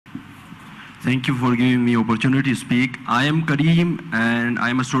Thank you for giving me opportunity to speak. I am Kareem and I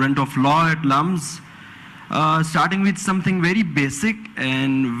am a student of law at LUMS. Starting with something very basic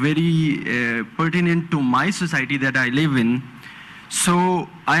and very pertinent to my society that I live in. So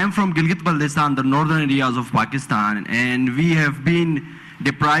I am from Gilgit-Baltistan, the northern areas of Pakistan, and we have been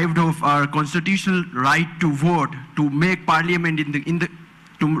deprived of our constitutional right to vote, to make parliament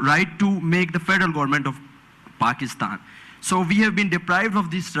to make the federal government of Pakistan. So we have been deprived of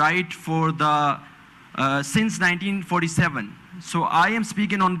this right for since 1947. So I am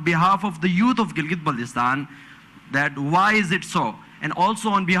speaking on behalf of the youth of Gilgit-Baltistan that why is it so? And also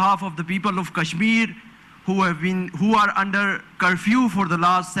on behalf of the people of Kashmir who are under curfew for the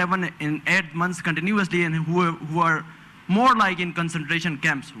last 7 and 8 months continuously and who are more like in concentration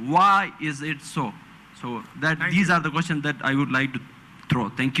camps. Why is it so? So these are the questions that I would like to throw.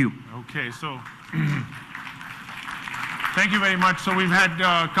 Thank you. Okay, so thank you very much. So we've had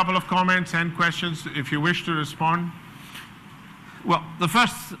a couple of comments and questions. If you wish to respond. Well, the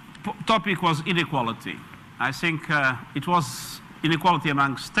first topic was inequality. I think it was inequality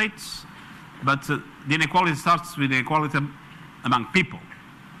among states, but the inequality starts with inequality among people.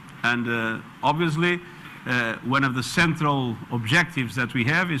 And obviously, one of the central objectives that we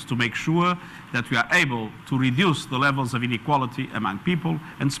have is to make sure that we are able to reduce the levels of inequality among people,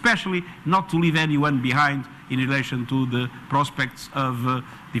 and especially not to leave anyone behind in relation to the prospects of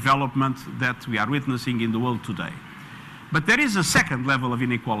development that we are witnessing in the world today. But there is a second level of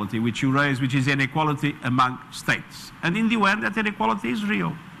inequality which you raise, which is inequality among states. And in the end, that inequality is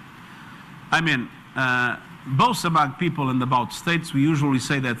real. I mean, both among people and about states, we usually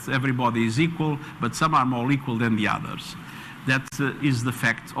say that everybody is equal, but some are more equal than the others. That is the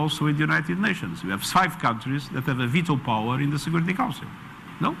fact also in the United Nations. We have 5 countries that have a veto power in the Security Council.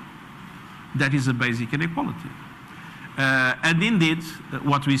 No? That is a basic inequality. And indeed,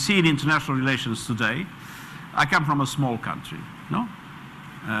 what we see in international relations today, I come from a small country, no?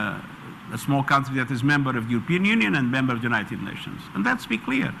 A small country that is member of the European Union and member of the United Nations. And let's be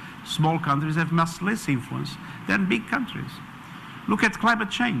clear, small countries have much less influence than big countries. Look at climate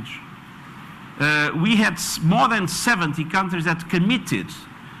change. We had more than 70 countries that committed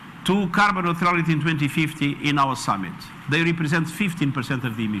to carbon neutrality in 2050 in our summit. They represent 15%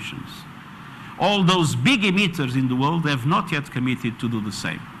 of the emissions. All those big emitters in the world have not yet committed to do the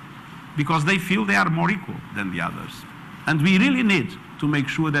same, because they feel they are more equal than the others. And we really need to make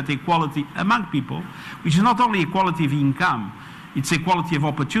sure that equality among people, which is not only equality of income, it's equality of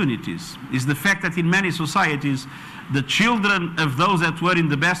opportunities, is the fact that in many societies, the children of those that were in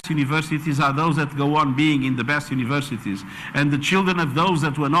the best universities are those that go on being in the best universities. And the children of those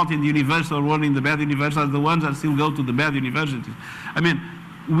that were not in the university or were in the bad universities are the ones that still go to the bad universities. I mean,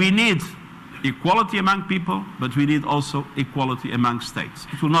 we need equality among people, but we need also equality among states.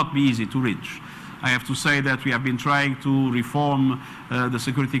 It will not be easy to reach. I have to say that we have been trying to reform the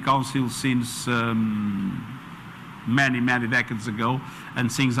Security Council since many, many decades ago,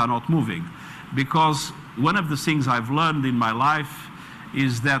 and things are not moving. Because one of the things I've learned in my life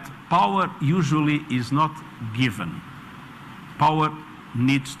is that power usually is not given. Power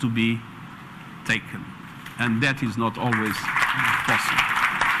needs to be taken, and that is not always possible.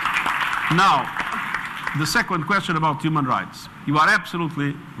 Now, the second question about human rights. You are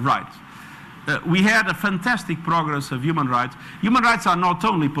absolutely right. We had a fantastic progress of human rights. Human rights are not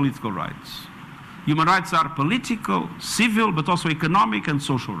only political rights. Human rights are political, civil, but also economic and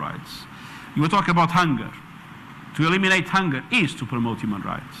social rights. You were talking about hunger. To eliminate hunger is to promote human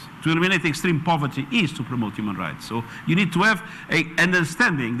rights. To eliminate extreme poverty is to promote human rights. So you need to have an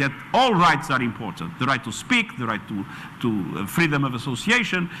understanding that all rights are important. The right to speak, the right to freedom of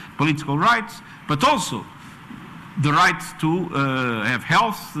association, political rights, but also the right to have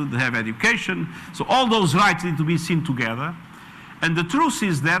health, to have education. So all those rights need to be seen together. And the truth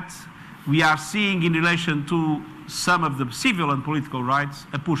is that we are seeing in relation to some of the civil and political rights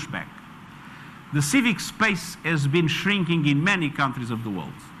a pushback. The civic space has been shrinking in many countries of the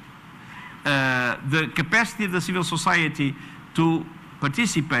world. The capacity of the civil society to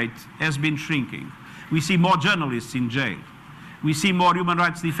participate has been shrinking. We see more journalists in jail. We see more human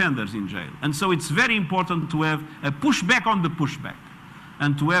rights defenders in jail. And so it's very important to have a pushback on the pushback,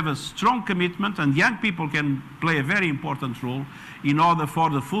 and to have a strong commitment, and young people can play a very important role in order for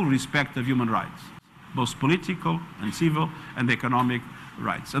the full respect of human rights, both political and civil and economic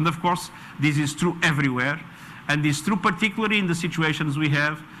rights. And of course, this is true everywhere, and is true particularly in the situations we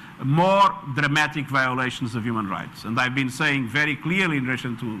have more dramatic violations of human rights. And I've been saying very clearly in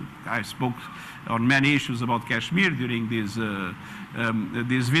relation to, I spoke on many issues about Kashmir during this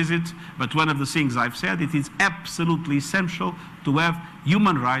visit, but one of the things I've said, it is absolutely essential to have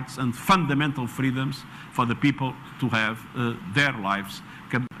human rights and fundamental freedoms for the people to have their lives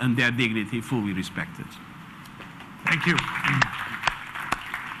and their dignity fully respected. Thank you.